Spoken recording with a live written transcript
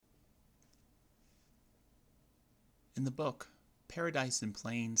In the book Paradise in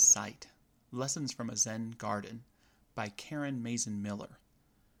Plain Sight, Lessons from a Zen Garden by Karen Mazin Miller,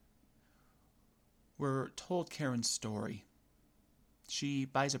 we're told Karen's story. She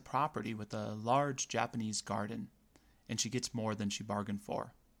buys a property with a large Japanese garden, and she gets more than she bargained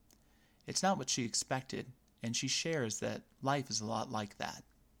for. It's not what she expected, and she shares that life is a lot like that.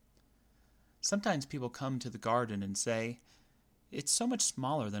 Sometimes people come to the garden and say, "It's so much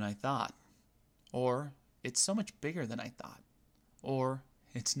smaller than I thought," or "It's so much bigger than I thought," or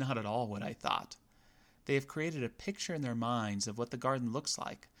 "It's not at all what I thought." They have created a picture in their minds of what the garden looks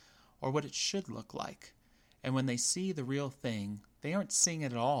like, or what it should look like, and when they see the real thing, they aren't seeing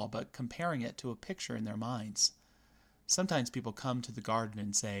it at all, but comparing it to a picture in their minds. Sometimes people come to the garden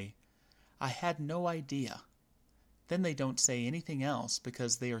and say, "I had no idea." Then they don't say anything else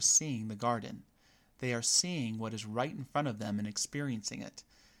because they are seeing the garden. They are seeing what is right in front of them and experiencing it.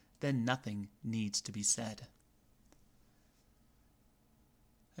 Then nothing needs to be said.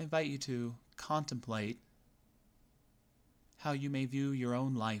 I invite you to contemplate how you may view your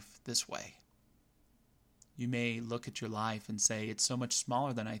own life this way. You may look at your life and say, "It's so much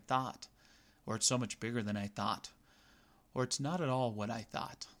smaller than I thought," or "It's so much bigger than I thought," or "It's not at all what I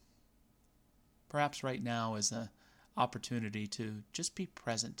thought." Perhaps right now is an opportunity to just be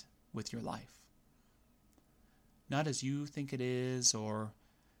present with your life. Not as you think it is or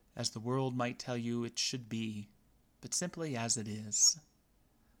as the world might tell you it should be, but simply as it is.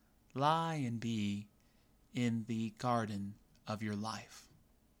 Lie and be in the garden of your life.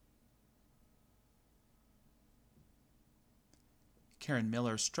 Karen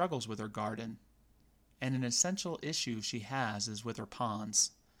Miller struggles with her garden, and an essential issue she has is with her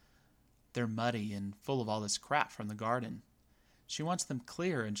ponds. They're muddy and full of all this crap from the garden. She wants them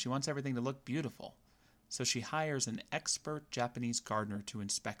clear and she wants everything to look beautiful, so she hires an expert Japanese gardener to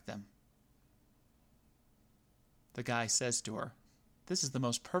inspect them. The guy says to her, "This is the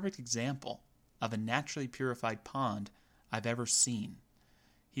most perfect example of a naturally purified pond I've ever seen."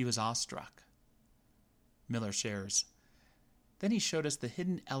 He was awestruck. Miller shares, "Then he showed us the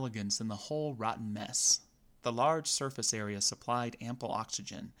hidden elegance in the whole rotten mess. The large surface area supplied ample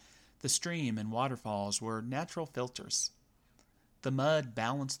oxygen. The stream and waterfalls were natural filters. The mud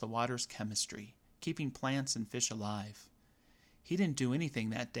balanced the water's chemistry, keeping plants and fish alive. He didn't do anything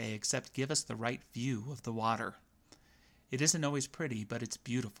that day except give us the right view of the water. It isn't always pretty, but it's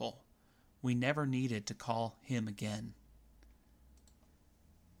beautiful. We never needed to call him again."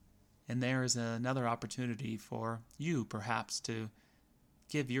 And there is another opportunity for you, perhaps, to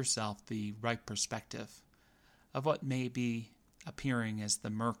give yourself the right perspective of what may be appearing as the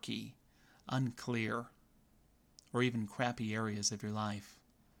murky, unclear, or even crappy areas of your life.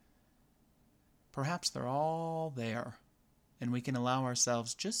 Perhaps they're all there, and we can allow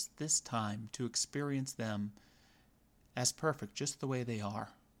ourselves just this time to experience them as perfect just the way they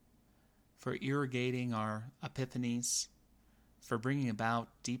are, for irrigating our epiphanies, for bringing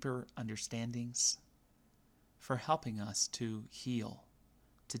about deeper understandings, for helping us to heal,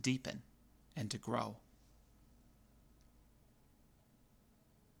 to deepen, and to grow.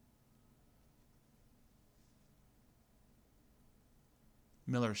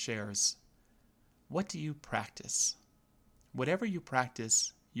 Miller shares, "What do you practice? Whatever you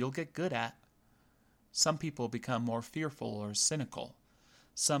practice, you'll get good at. Some people become more fearful or cynical,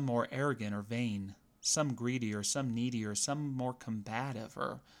 some more arrogant or vain, some greedy or some needy or some more combative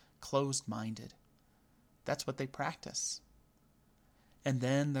or closed-minded. That's what they practice. And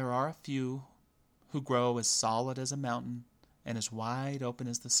then there are a few who grow as solid as a mountain and as wide open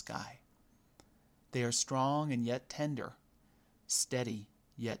as the sky. They are strong and yet tender, steady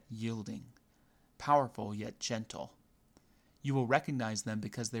yet yielding, powerful yet gentle. You will recognize them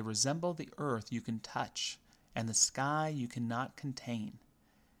because they resemble the earth you can touch and the sky you cannot contain.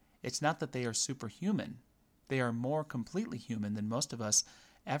 It's not that they are superhuman. They are more completely human than most of us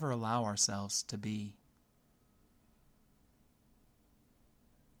ever allow ourselves to be."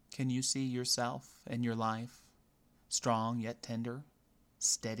 Can you see yourself and your life strong yet tender,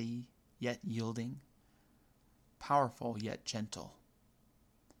 steady yet yielding, powerful yet gentle?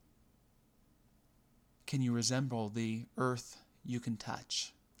 Can you resemble the earth you can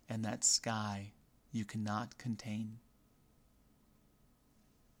touch and that sky you cannot contain?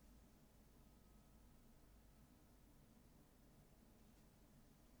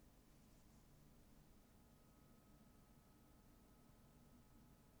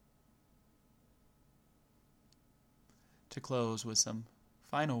 To close with some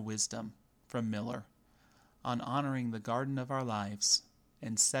final wisdom from Miller on honoring the garden of our lives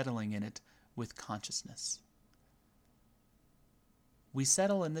and settling in it with consciousness. We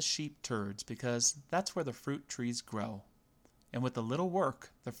settle in the sheep turds because that's where the fruit trees grow. And with a little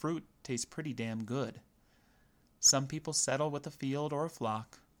work, the fruit tastes pretty damn good. Some people settle with a field or a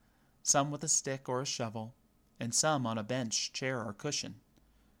flock, some with a stick or a shovel, and some on a bench, chair, or cushion.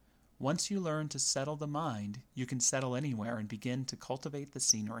 Once you learn to settle the mind, you can settle anywhere and begin to cultivate the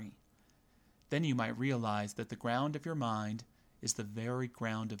scenery. Then you might realize that the ground of your mind is the very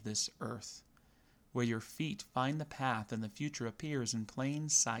ground of this earth. Where your feet find the path and the future appears in plain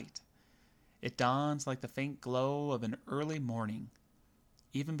sight. It dawns like the faint glow of an early morning.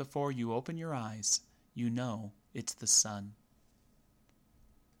 Even before you open your eyes, you know it's the sun.